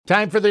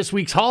Time for this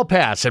week's Hall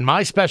Pass, and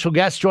my special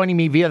guest joining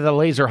me via the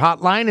laser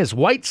hotline is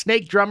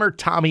Whitesnake drummer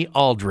Tommy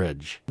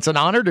Aldridge. It's an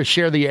honor to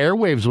share the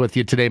airwaves with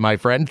you today, my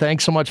friend.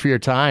 Thanks so much for your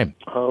time.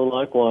 Oh,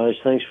 likewise.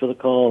 Thanks for the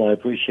call. I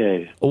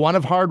appreciate it. One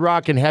of hard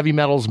rock and heavy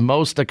metal's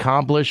most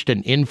accomplished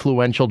and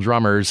influential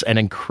drummers, an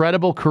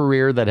incredible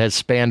career that has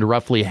spanned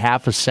roughly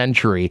half a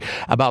century,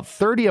 about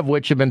 30 of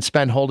which have been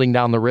spent holding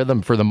down the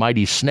rhythm for the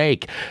mighty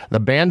Snake. The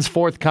band's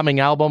forthcoming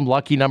album,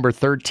 Lucky Number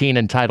 13,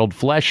 entitled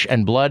Flesh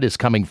and Blood, is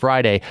coming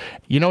Friday.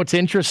 You know, it's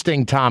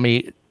interesting,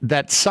 Tommy,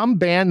 that some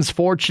bands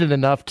fortunate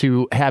enough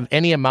to have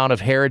any amount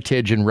of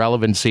heritage and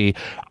relevancy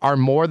are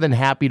more than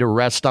happy to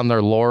rest on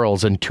their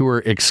laurels and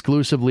tour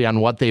exclusively on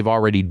what they've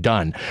already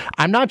done.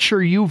 I'm not sure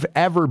you've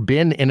ever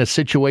been in a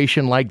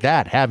situation like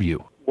that, have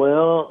you?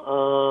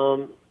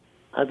 Well,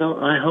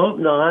 I hope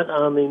not.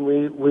 I mean,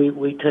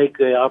 we take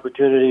the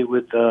opportunity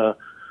with the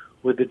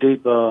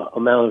deep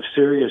amount of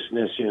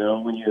seriousness. You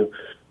know, when you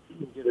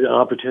get an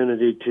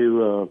opportunity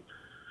to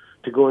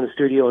go in the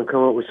studio and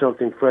come up with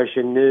something fresh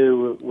and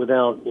new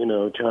without,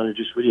 trying to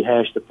just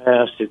rehash the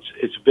past.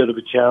 It's a bit of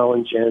a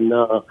challenge, and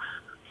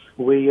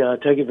we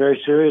take it very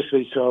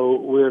seriously.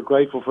 So we're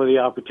grateful for the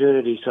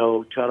opportunity.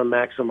 So try to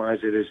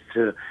maximize it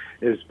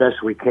as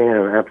best we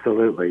can.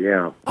 Absolutely,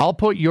 yeah. I'll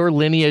put your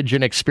lineage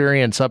and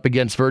experience up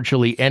against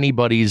virtually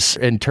anybody's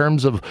in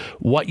terms of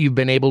what you've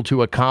been able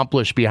to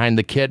accomplish behind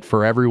the kit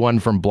for everyone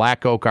from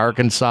Black Oak,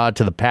 Arkansas,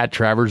 to the Pat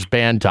Travers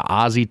Band, to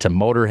Ozzy, to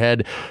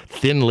Motorhead,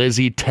 Thin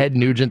Lizzy, Ted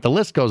Nugent. The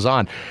list goes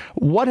on.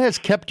 What has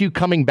kept you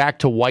coming back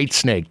to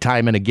Whitesnake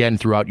time and again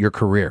throughout your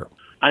career?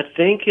 I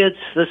think it's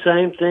the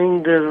same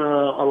thing that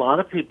a lot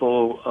of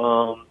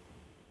people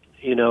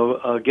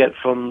get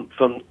from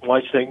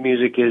Whitesnake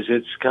music. Is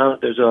it's kind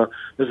of there's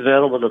an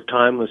element of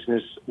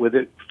timelessness with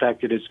it. The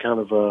fact that it's kind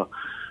of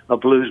a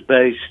blues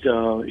based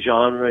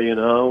genre,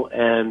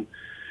 and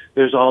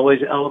there's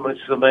always elements.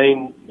 The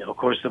main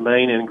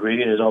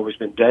ingredient has always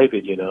been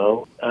David, and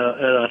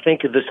I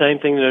think the same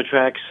thing that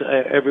attracts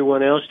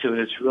everyone else to it.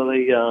 It's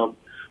really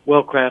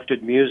well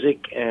crafted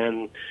music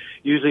and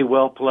usually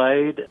well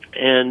played,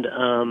 and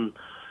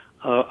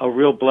a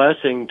real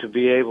blessing to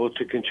be able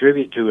to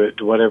contribute to it,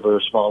 to whatever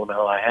small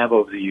amount I have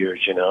over the years,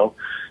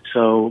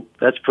 So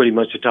that's pretty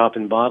much the top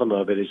and bottom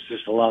of it. It's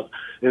just a lot.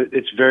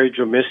 It's very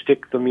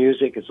dramatic, the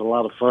music. It's a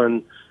lot of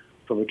fun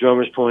from a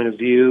drummer's point of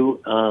view,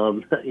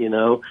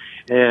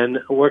 and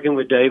working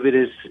with David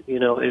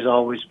has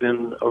always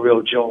been a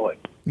real joy.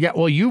 Yeah,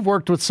 well, you've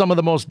worked with some of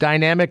the most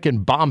dynamic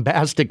and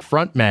bombastic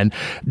frontmen.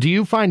 Do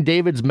you find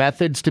David's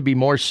methods to be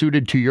more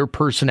suited to your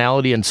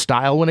personality and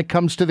style when it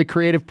comes to the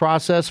creative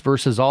process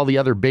versus all the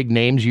other big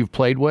names you've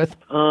played with?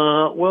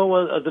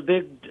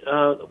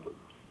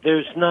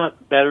 There's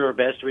not better or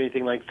best or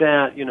anything like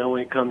that,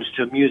 when it comes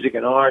to music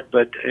and art.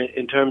 But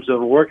in terms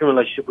of a working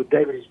relationship with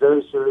David, he's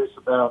very serious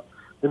about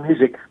the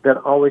music. That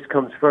always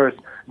comes first.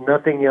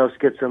 Nothing else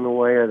gets in the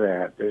way of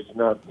that. There's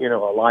not, a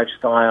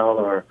lifestyle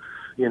or,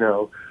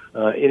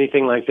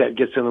 anything like that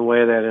gets in the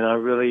way of that. And I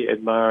really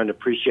admire and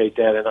appreciate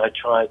that. And I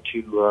try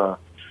to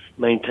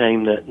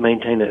maintain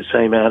that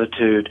same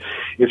attitude.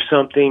 If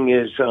something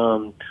is,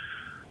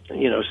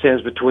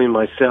 stands between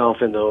myself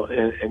and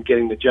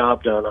getting the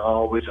job done, I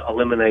always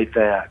eliminate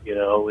that.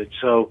 And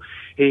so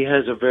he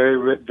has a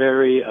very,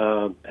 very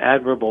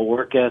admirable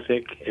work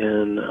ethic,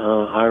 and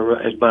I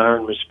admire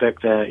and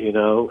respect that.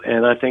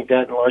 And I think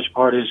that in large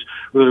part is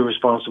really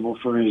responsible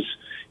for his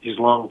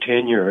long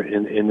tenure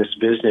in this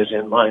business,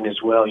 and mine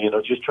as well.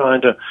 Just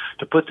trying to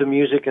put the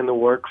music and the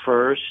work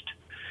first,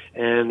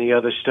 and the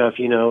other stuff,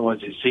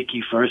 seek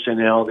ye first, and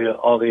then all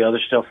the other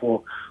stuff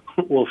will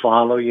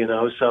follow.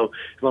 So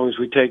as long as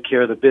we take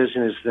care of the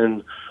business,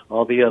 then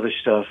all the other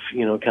stuff,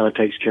 kind of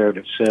takes care of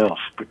itself.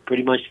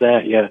 Pretty much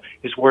that, yeah.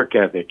 His work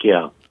ethic,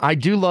 yeah. I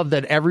do love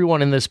that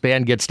everyone in this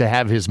band gets to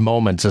have his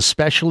moments,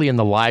 especially in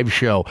the live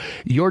show.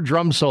 Your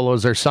drum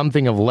solos are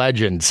something of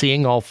legend,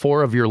 seeing all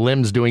four of your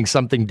limbs doing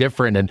something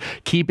different and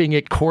keeping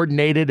it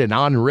coordinated and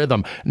on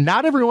rhythm.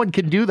 Not everyone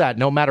can do that,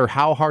 no matter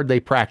how hard they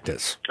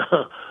practice.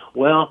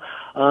 Well,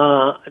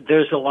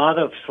 there's a lot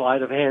of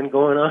sleight of hand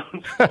going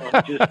on. So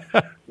I'm just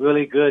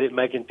really good at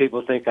making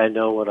people think I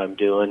know what I'm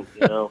doing.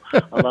 A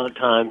lot of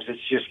times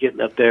it's just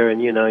getting up there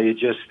and, you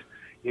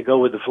go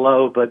with the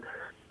flow. But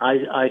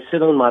I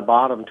sit on my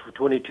bottom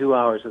 22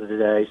 hours of the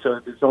day. So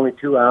it's only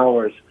 2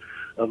 hours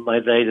of my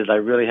day that I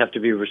really have to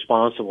be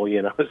responsible,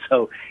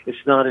 So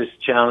it's not as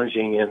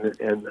challenging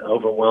and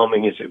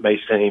overwhelming as it may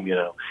seem,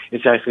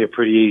 It's actually a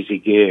pretty easy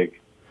gig.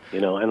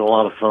 And a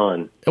lot of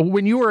fun.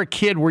 When you were a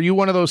kid, were you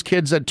one of those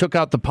kids that took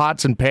out the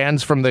pots and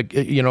pans from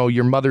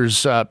your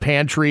mother's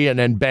pantry and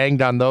then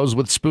banged on those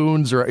with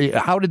spoons? Or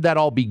how did that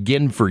all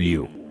begin for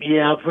you?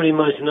 Yeah, pretty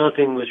much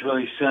nothing was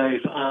really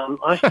safe.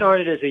 I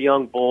started as a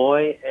young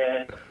boy,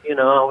 and,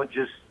 I would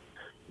just,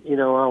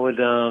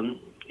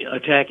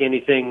 attack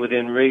anything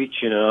within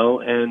reach,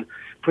 and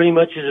pretty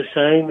much is the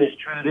same as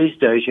true these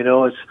days.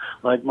 It's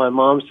like my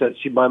mom said.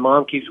 My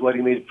mom keeps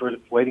waiting for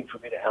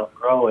me to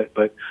outgrow it,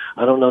 but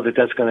I don't know that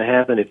that's going to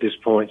happen at this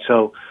point.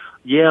 So,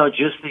 yeah,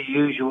 just the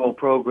usual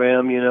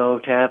program,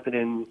 tapping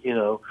and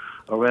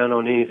around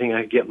on anything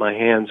I could get my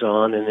hands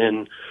on. And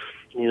then,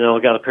 I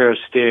got a pair of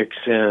sticks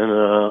and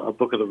a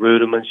book of the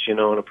rudiments, and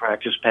a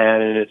practice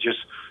pad, and it just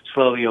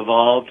slowly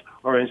evolved,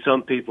 or in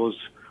some people's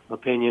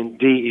opinion,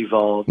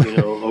 de-evolved,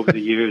 over the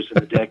years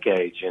and the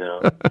decades,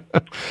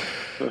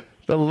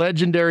 The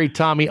legendary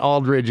Tommy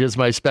Aldridge is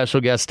my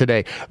special guest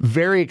today.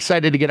 Very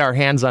excited to get our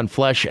hands on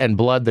Flesh and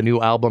Blood. The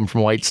new album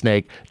from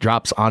Whitesnake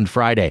drops on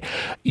Friday.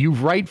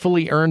 You've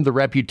rightfully earned the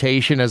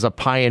reputation as a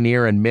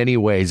pioneer in many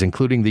ways,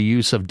 including the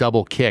use of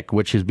double kick,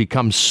 which has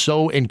become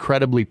so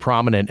incredibly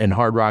prominent in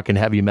hard rock and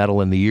heavy metal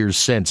in the years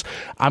since.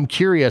 I'm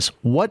curious,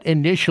 what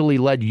initially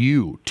led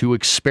you to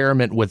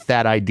experiment with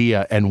that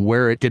idea, and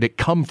where did it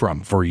come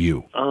from for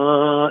you?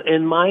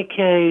 In my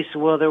case,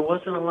 well, there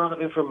wasn't a lot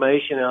of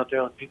information out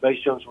there on bass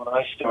drums when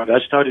I started. I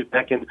started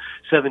back in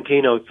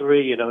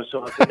 1703,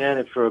 so I've been at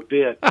it for a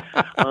bit.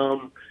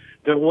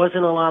 There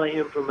wasn't a lot of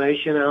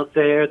information out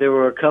there. There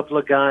were a couple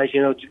of guys,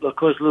 of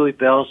course, Louis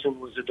Bellson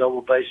was a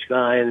double bass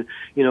guy, and,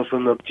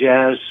 from the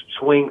jazz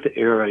swing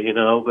era,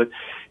 but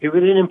he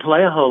really didn't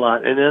play a whole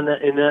lot. And then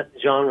in that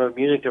genre of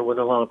music, there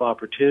wasn't a lot of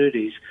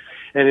opportunities.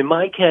 And in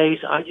my case,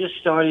 I just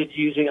started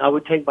I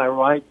would take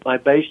my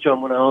bass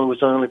drum when I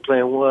was only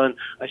playing one.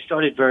 I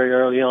started very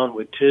early on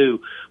with two,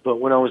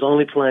 but when I was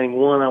only playing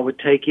one, I would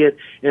take it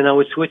and I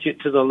would switch it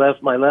to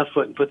my left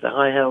foot and put the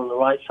hi-hat on the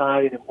right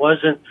side. And it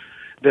wasn't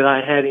that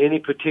I had any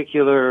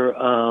particular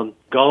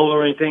goal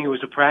or anything. It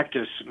was a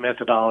practice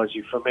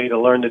methodology for me to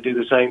learn to do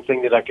the same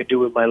thing that I could do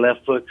with my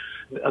left foot,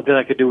 that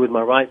I could do with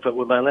my right foot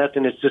with my left.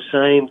 And it's the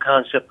same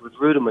concept with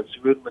rudiments.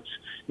 Rudiments,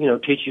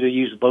 teach you to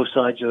use both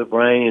sides of the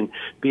brain and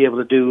be able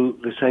to do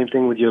the same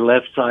thing with your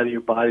left side of your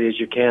body as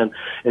you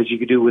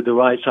could do with the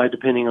right side,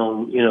 depending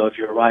on, if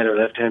you're a right or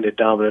left-handed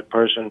dominant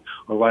person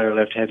or right or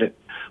left-handed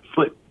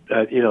foot.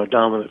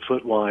 Dominant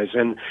foot-wise.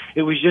 And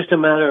it was just a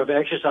matter of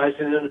exercise.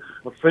 And then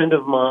a friend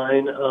of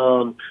mine,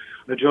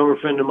 a drummer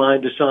friend of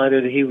mine,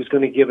 decided he was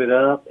going to give it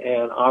up,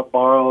 and I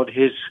borrowed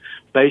his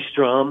bass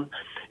drum,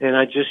 and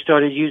I just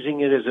started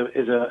using it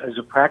as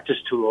a practice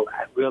tool,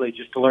 really,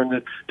 just to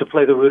learn to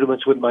play the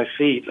rudiments with my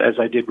feet as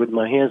I did with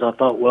my hands. I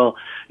thought, well,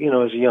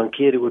 as a young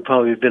kid, it would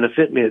probably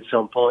benefit me at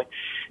some point.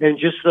 And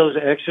just those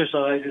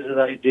exercises that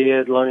I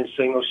did, learning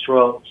single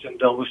strokes and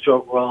double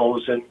stroke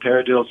rolls and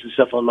paradiddles and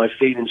stuff on my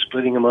feet and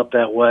splitting them up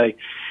that way.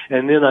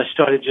 And then I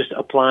started just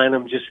applying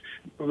them, just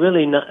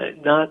really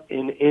not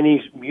in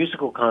any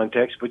musical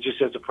context, but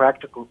just as a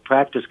practical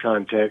practice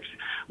context,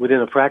 within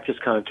a practice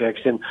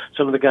context. And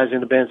some of the guys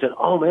in the band said,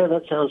 "Oh man,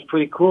 that sounds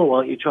pretty cool.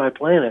 Why don't you try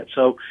playing it?"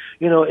 So,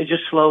 it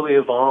just slowly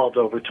evolved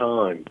over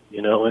time,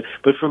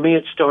 But for me,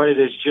 it started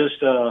as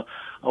just a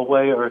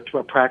way or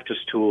a practice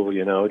tool,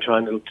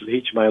 trying to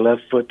teach my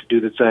left foot to do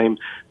the same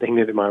thing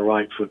that my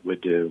right foot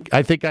would do.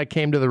 I think I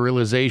came to the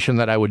realization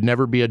that I would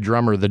never be a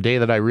drummer the day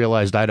that I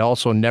realized I'd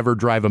also never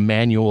drive a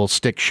manual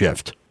stick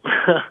shift.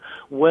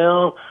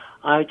 Well,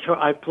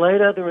 I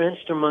played other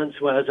instruments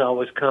as I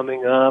was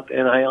coming up,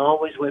 and I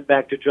always went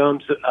back to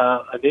drums.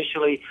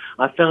 Initially,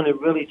 I found it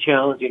really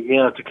challenging,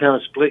 to kind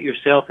of split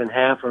yourself in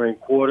half or in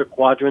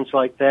quadrants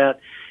like that.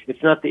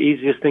 It's not the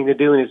easiest thing to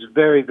do, and it's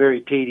very,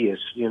 very tedious.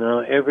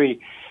 Every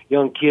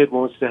young kid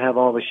wants to have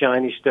all the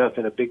shiny stuff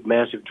in a big,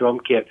 massive drum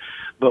kit.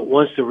 But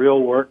once the real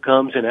work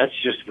comes, and that's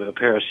just with a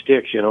pair of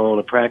sticks, on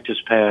a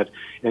practice pad,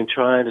 and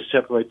trying to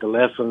separate the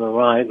left from the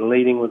right, and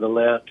leading with the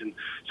left, and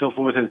so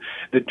forth, and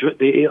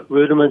the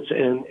rudiments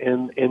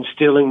and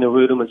instilling the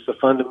rudiments, the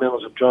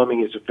fundamentals of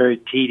drumming is a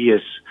very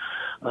tedious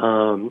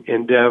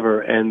endeavor,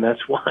 and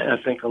that's why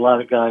I think a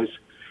lot of guys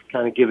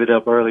kind of give it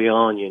up early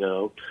on,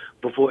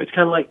 Before it's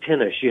kind of like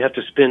tennis. You have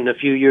to spend a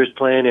few years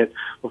playing it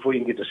before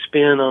you can get to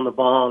spin on the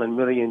ball and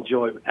really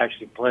enjoy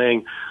actually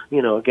playing,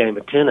 a game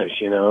of tennis,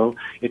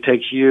 It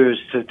takes years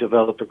to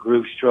develop a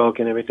groove stroke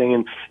and everything,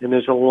 and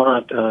there's a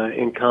lot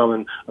in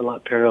common, a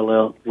lot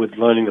parallel with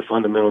learning the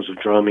fundamentals of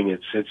drumming.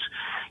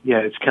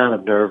 It's kind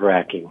of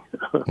nerve-wracking.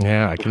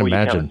 Yeah, I can imagine. You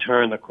kind of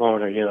turn the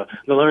corner,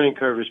 The learning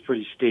curve is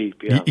pretty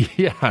steep,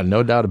 Yeah,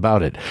 no doubt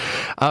about it.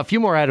 A few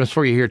more items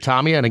for you here,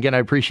 Tommy, and again, I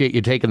appreciate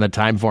you taking the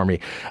time for me.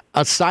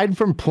 Aside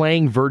from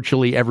playing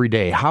virtually every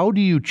day, how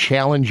do you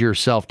challenge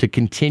yourself to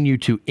continue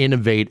to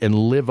innovate and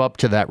live up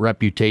to that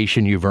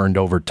reputation you've earned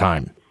over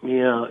time?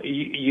 Yeah,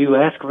 you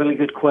ask really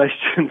good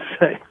questions.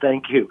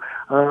 Thank you.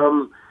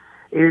 I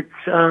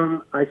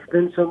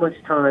spend so much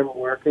time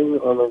working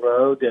on the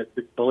road that,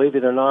 believe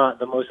it or not,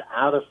 the most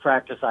out of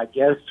practice I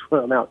get is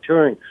when I'm out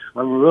touring.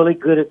 I'm really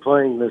good at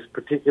playing this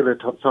particular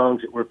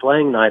songs that we're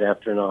playing night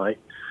after night.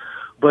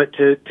 But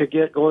to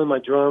go in my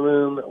drum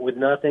room with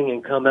nothing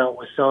and come out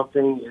with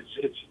something,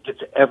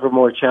 it's ever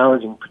more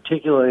challenging,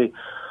 particularly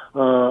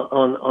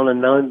on a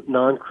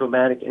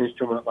non-chromatic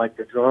instrument like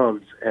the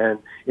drums. And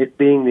it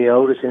being the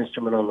oldest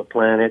instrument on the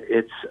planet,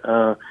 there's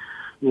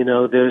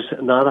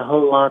not a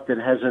whole lot that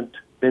hasn't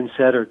been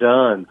said or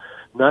done.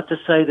 Not to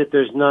say that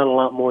there's not a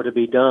lot more to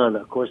be done.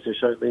 Of course, there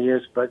certainly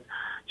is, but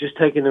just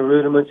taking the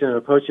rudiments and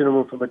approaching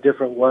them from a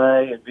different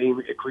way and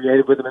being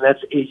creative with them, and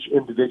that's each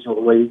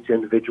individual way each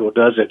individual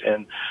does it.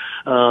 And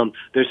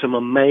there's some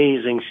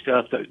amazing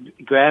stuff. That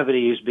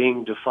gravity is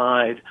being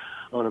defied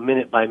on a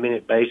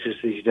minute-by-minute basis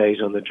these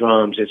days on the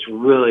drums. It's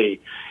really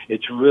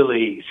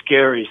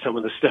scary, some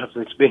of the stuff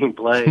that's being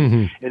played.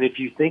 And if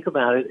you think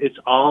about it, it's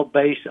all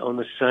based on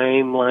the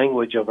same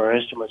language of our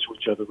instruments,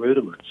 which are the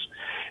rudiments.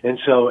 And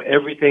so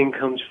everything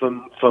comes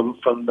from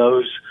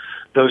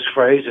those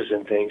phrases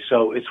and things.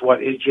 So it's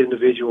what each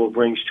individual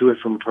brings to it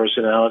from a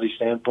personality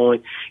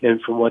standpoint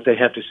and from what they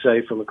have to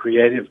say from a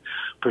creative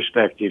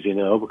perspective,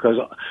 because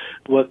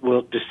what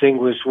will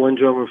distinguish one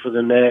drummer for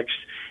the next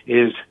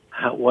is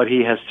what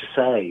he has to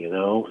say,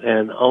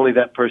 and only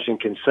that person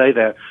can say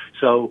that.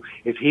 So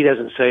if he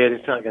doesn't say it,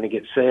 it's not going to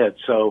get said.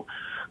 So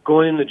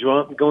going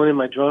in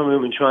my drum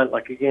room and trying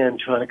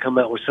to come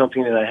out with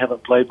something that I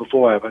haven't played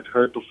before, I haven't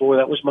heard before.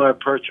 That was my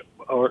approach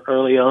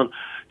early on,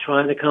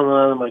 trying to come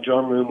out of my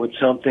drum room with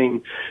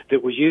something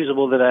that was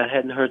usable that I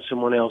hadn't heard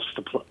someone else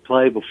to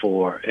play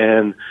before,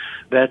 and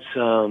that's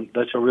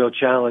a real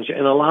challenge.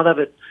 And a lot of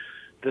it,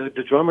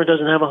 the drummer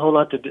doesn't have a whole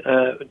lot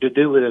to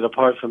do with it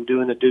apart from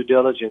doing the due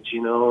diligence,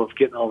 of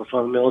getting all the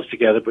fundamentals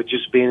together, but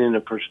just being in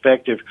a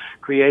perspective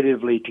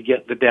creatively to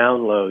get the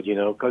download,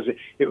 because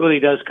it really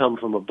does come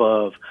from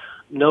above.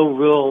 No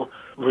real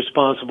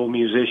responsible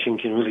musician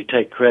can really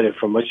take credit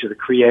for much of the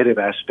creative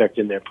aspect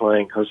in their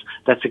playing, because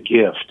that's a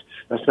gift.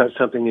 That's not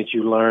something that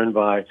you learn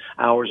by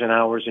hours and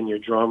hours in your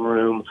drum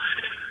room.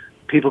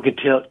 People can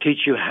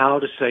teach you how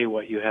to say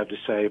what you have to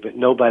say, but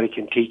nobody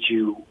can teach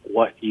you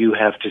what you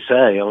have to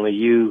say. Only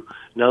you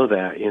know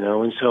that,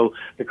 And so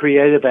the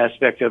creative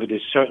aspect of it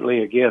is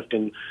certainly a gift.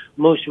 And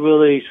most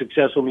really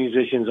successful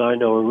musicians I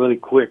know are really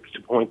quick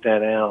to point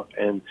that out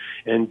and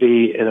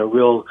be in a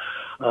real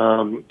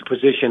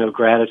position of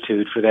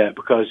gratitude for that,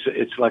 because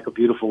it's like a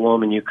beautiful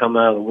woman. You come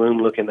out of the room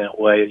looking that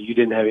way. You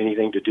didn't have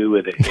anything to do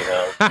with it,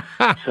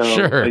 So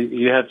Sure.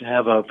 You have to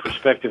have a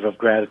perspective of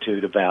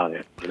gratitude about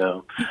it,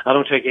 I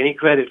don't take any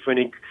credit for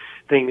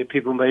anything that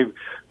people may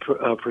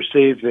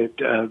perceive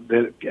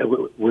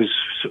that was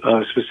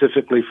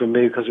specifically for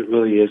me, because it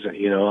really isn't.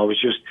 I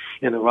was just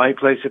in the right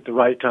place at the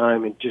right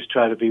time and just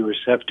try to be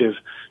receptive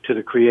to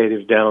the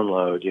creative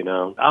download,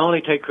 I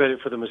only take credit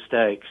for the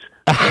mistakes.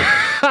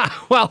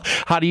 Well,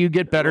 how do you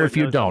get better Lord if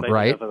you knows don't, I've made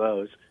right? enough of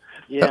those.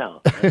 Yeah,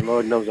 and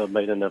Lord knows I've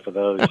made enough of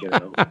those,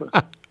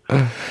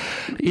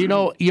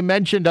 You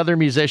mentioned other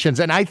musicians,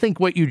 and I think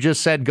what you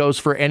just said goes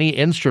for any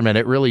instrument.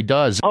 It really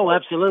does. Oh,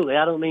 absolutely.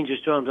 I don't mean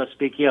just drums. I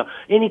speak,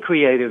 any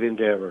creative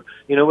endeavor,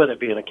 whether it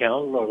be an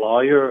accountant or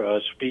lawyer or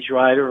a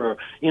speechwriter or,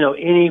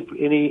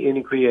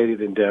 any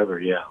creative endeavor,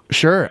 yeah.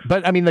 Sure.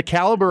 But, I mean, the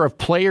caliber of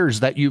players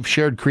that you've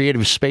shared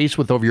creative space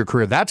with over your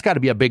career, that's got to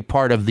be a big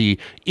part of the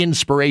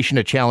inspiration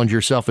to challenge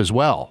yourself as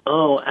well.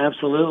 Oh,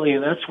 absolutely.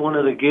 And that's one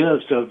of the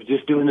gifts of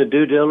just doing the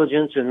due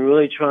diligence and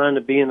really trying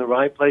to be in the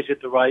right place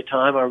at the right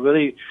time. I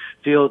really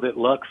feel that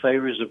luck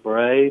favors the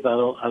brave. I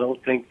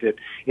don't think that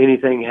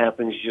anything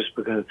happens just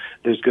because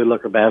there's good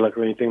luck or bad luck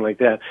or anything like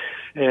that.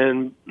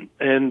 And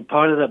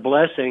part of the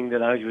blessing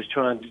that I was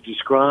trying to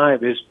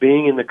describe is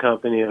being in the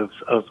company of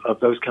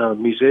those kind of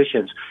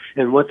musicians.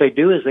 And what they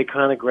do is they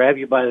kind of grab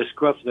you by the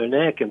scruff of their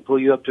neck and pull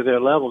you up to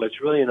their level. It's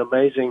really an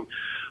amazing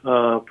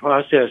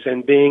process,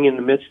 and being in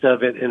the midst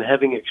of it and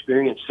having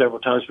experienced several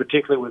times,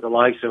 particularly with the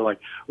likes of like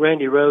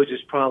Randy Rhoads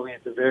is probably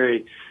at the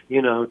very,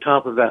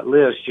 top of that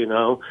list,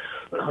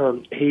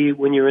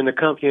 when you're in the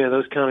company of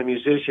those kind of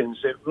musicians,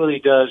 it really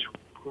does,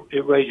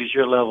 it raises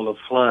your level of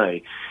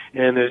play.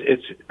 And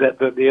it's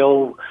that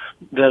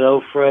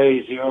old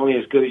phrase, you're only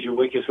as good as your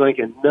weakest link,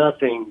 and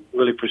nothing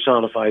really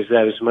personifies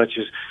that as much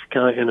as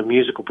kind of in a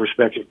musical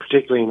perspective,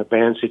 particularly in a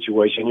band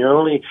situation. You're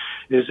only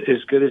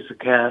as good as the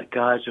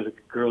guys or the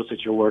girls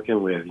that you're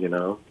working with,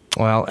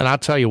 Well, and I'll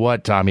tell you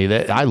what, Tommy,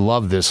 I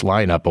love this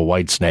lineup of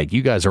Whitesnake.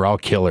 You guys are all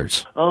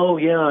killers. Oh,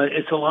 yeah,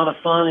 it's a lot of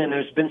fun, and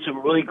there's been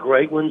some really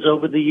great ones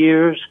over the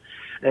years.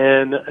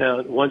 And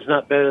one's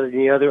not better than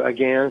the other.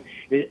 Again,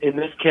 in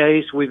this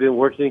case, we've been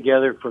working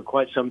together for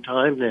quite some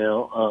time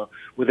now,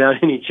 without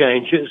any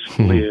changes,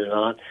 believe it or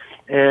not.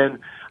 And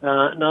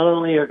not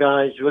only are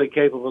guys really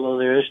capable on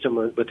their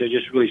instrument, but they're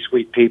just really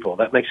sweet people.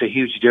 That makes a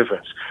huge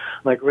difference.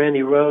 Like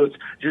Randy Rhoads,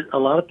 a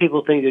lot of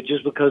people think that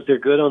just because they're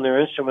good on their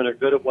instrument or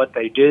good at what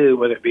they do,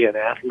 whether it be an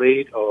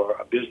athlete or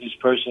a business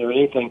person or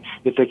anything,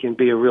 that they can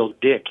be a real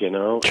dick,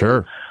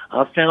 Sure.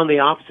 I've found the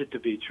opposite to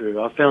be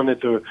true. I've found that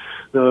the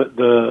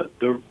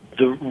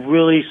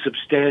really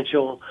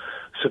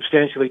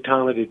substantially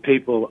talented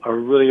people are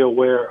really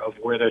aware of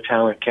where their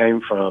talent came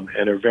from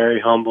and are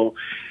very humble,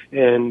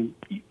 and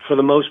for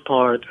the most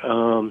part,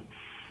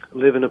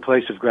 live in a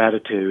place of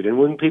gratitude. And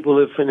when people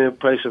live in a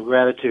place of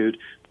gratitude,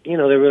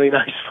 they're really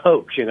nice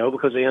folks,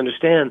 because they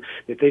understand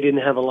that they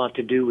didn't have a lot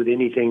to do with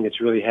anything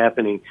that's really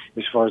happening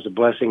as far as the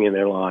blessing in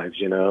their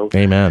lives,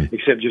 Amen.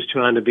 Except just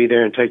trying to be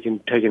there and taking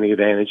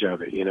advantage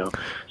of it,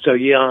 So,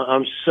 yeah,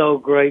 I'm so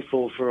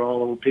grateful for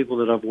all the people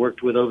that I've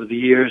worked with over the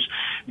years.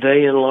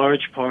 They, in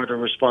large part, are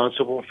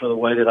responsible for the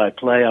way that I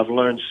play. I've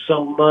learned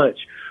so much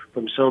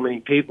from so many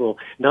people,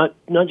 not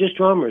just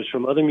drummers,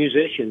 from other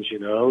musicians,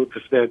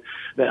 that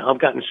I've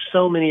gotten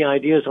so many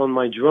ideas on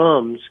my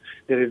drums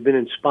that have been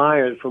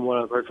inspired from what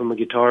I've heard from a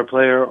guitar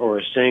player or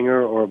a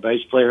singer or a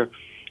bass player.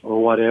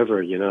 or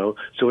whatever, you know.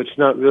 So it's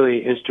not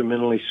really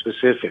instrumentally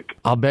specific.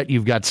 I'll bet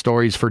you've got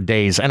stories for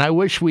days, and I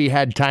wish we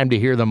had time to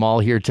hear them all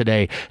here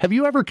today. Have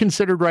you ever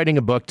considered writing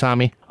a book,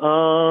 Tommy?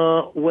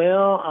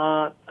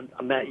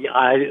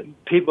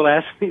 People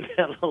ask me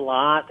that a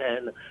lot,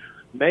 and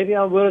maybe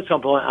I will at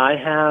some point. I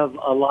have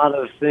a lot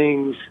of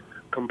things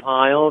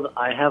compiled.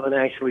 I haven't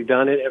actually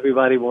done it.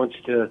 Everybody wants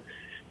to,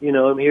 you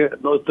know, I'm here.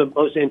 The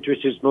most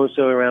interest is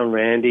mostly around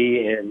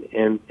Randy,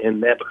 and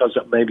that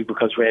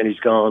because Randy's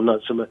gone,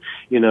 not so much,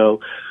 you know.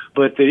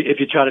 But if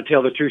you try to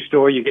tell the true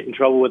story, you get in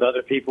trouble with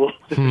other people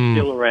that are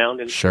still around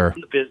in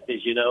the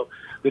business, you know.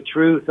 The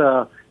truth,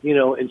 you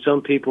know, in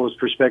some people's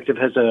perspective,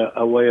 has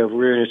a way of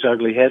rearing its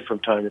ugly head from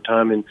time to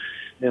time, and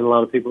a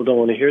lot of people don't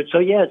want to hear it. So,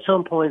 yeah, at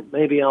some point,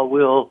 maybe I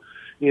will,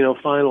 you know,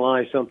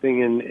 finalize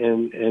something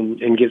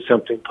and get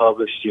something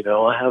published, you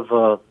know. I have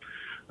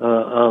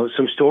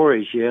some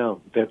stories,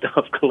 that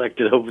I've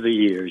collected over the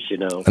years, you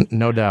know.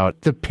 No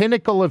doubt. The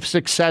pinnacle of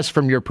success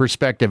from your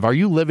perspective, are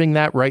you living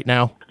that right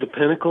now? The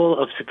pinnacle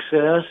of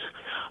success?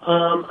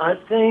 I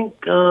think,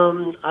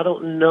 I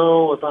don't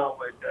know if I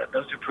would,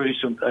 that's a pretty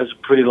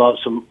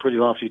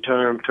lofty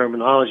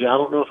terminology. I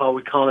don't know if I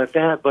would call it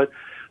that, but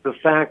the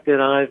fact that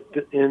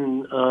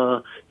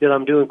that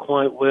I'm doing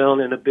quite well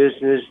in a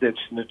business that's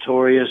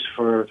notorious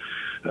for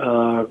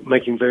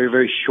making very,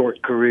 very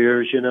short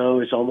careers, you know,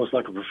 it's almost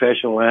like a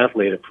professional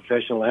athlete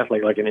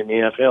like in the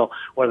NFL,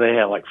 where they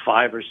have like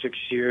 5 or 6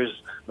 years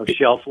of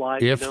shelf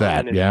life. If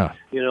that, yeah.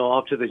 You know,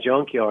 off to the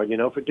junkyard, you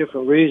know, for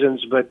different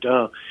reasons. But,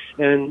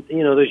 and,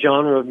 you know, the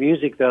genre of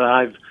music that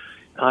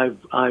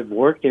I've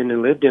worked in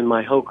and lived in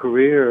my whole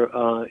career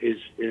is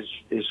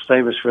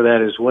famous for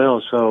that as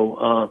well.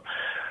 So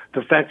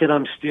the fact that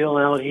I'm still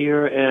out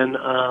here and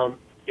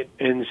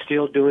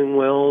still doing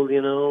well,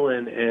 you know,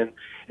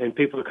 and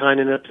people are kind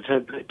enough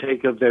to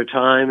take up their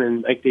time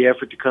and make the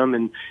effort to come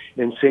and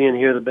see and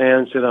hear the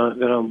bands that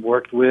I'm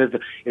worked with.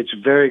 It's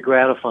very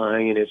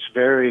gratifying and it's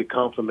very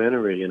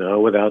complimentary, you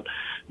know. I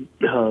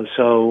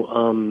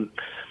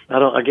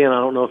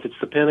don't know if it's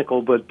the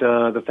pinnacle, but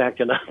the fact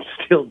that I'm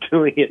still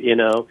doing it, you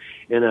know,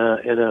 in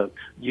a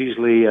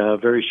usually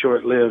very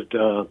short-lived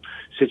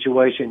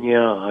situation,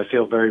 I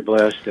feel very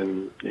blessed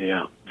and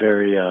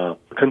very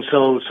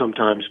consoled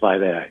sometimes by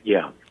that.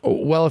 Yeah.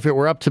 Well, if it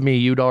were up to me,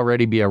 you'd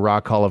already be a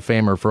Rock Hall of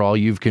Famer for all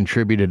you've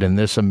contributed in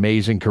this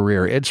amazing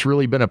career. It's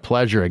really been a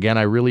pleasure. Again,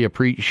 I really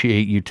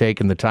appreciate you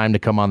taking the time to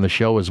come on the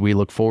show as we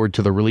look forward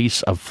to the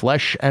release of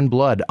Flesh and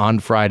Blood on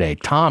Friday.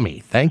 Tommy,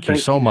 thank you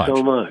so much. Thank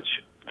you so much.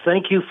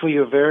 Thank you for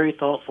your very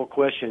thoughtful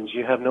questions.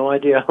 You have no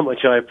idea how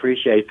much I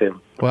appreciate them.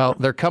 Well,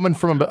 they're coming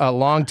from a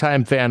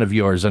longtime fan of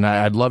yours, and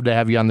I'd love to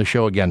have you on the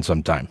show again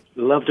sometime.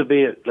 Love to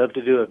do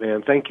it,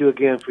 man. Thank you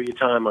again for your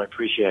time. I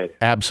appreciate it.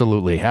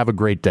 Absolutely. Have a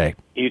great day.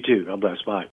 You too. God bless. Bye.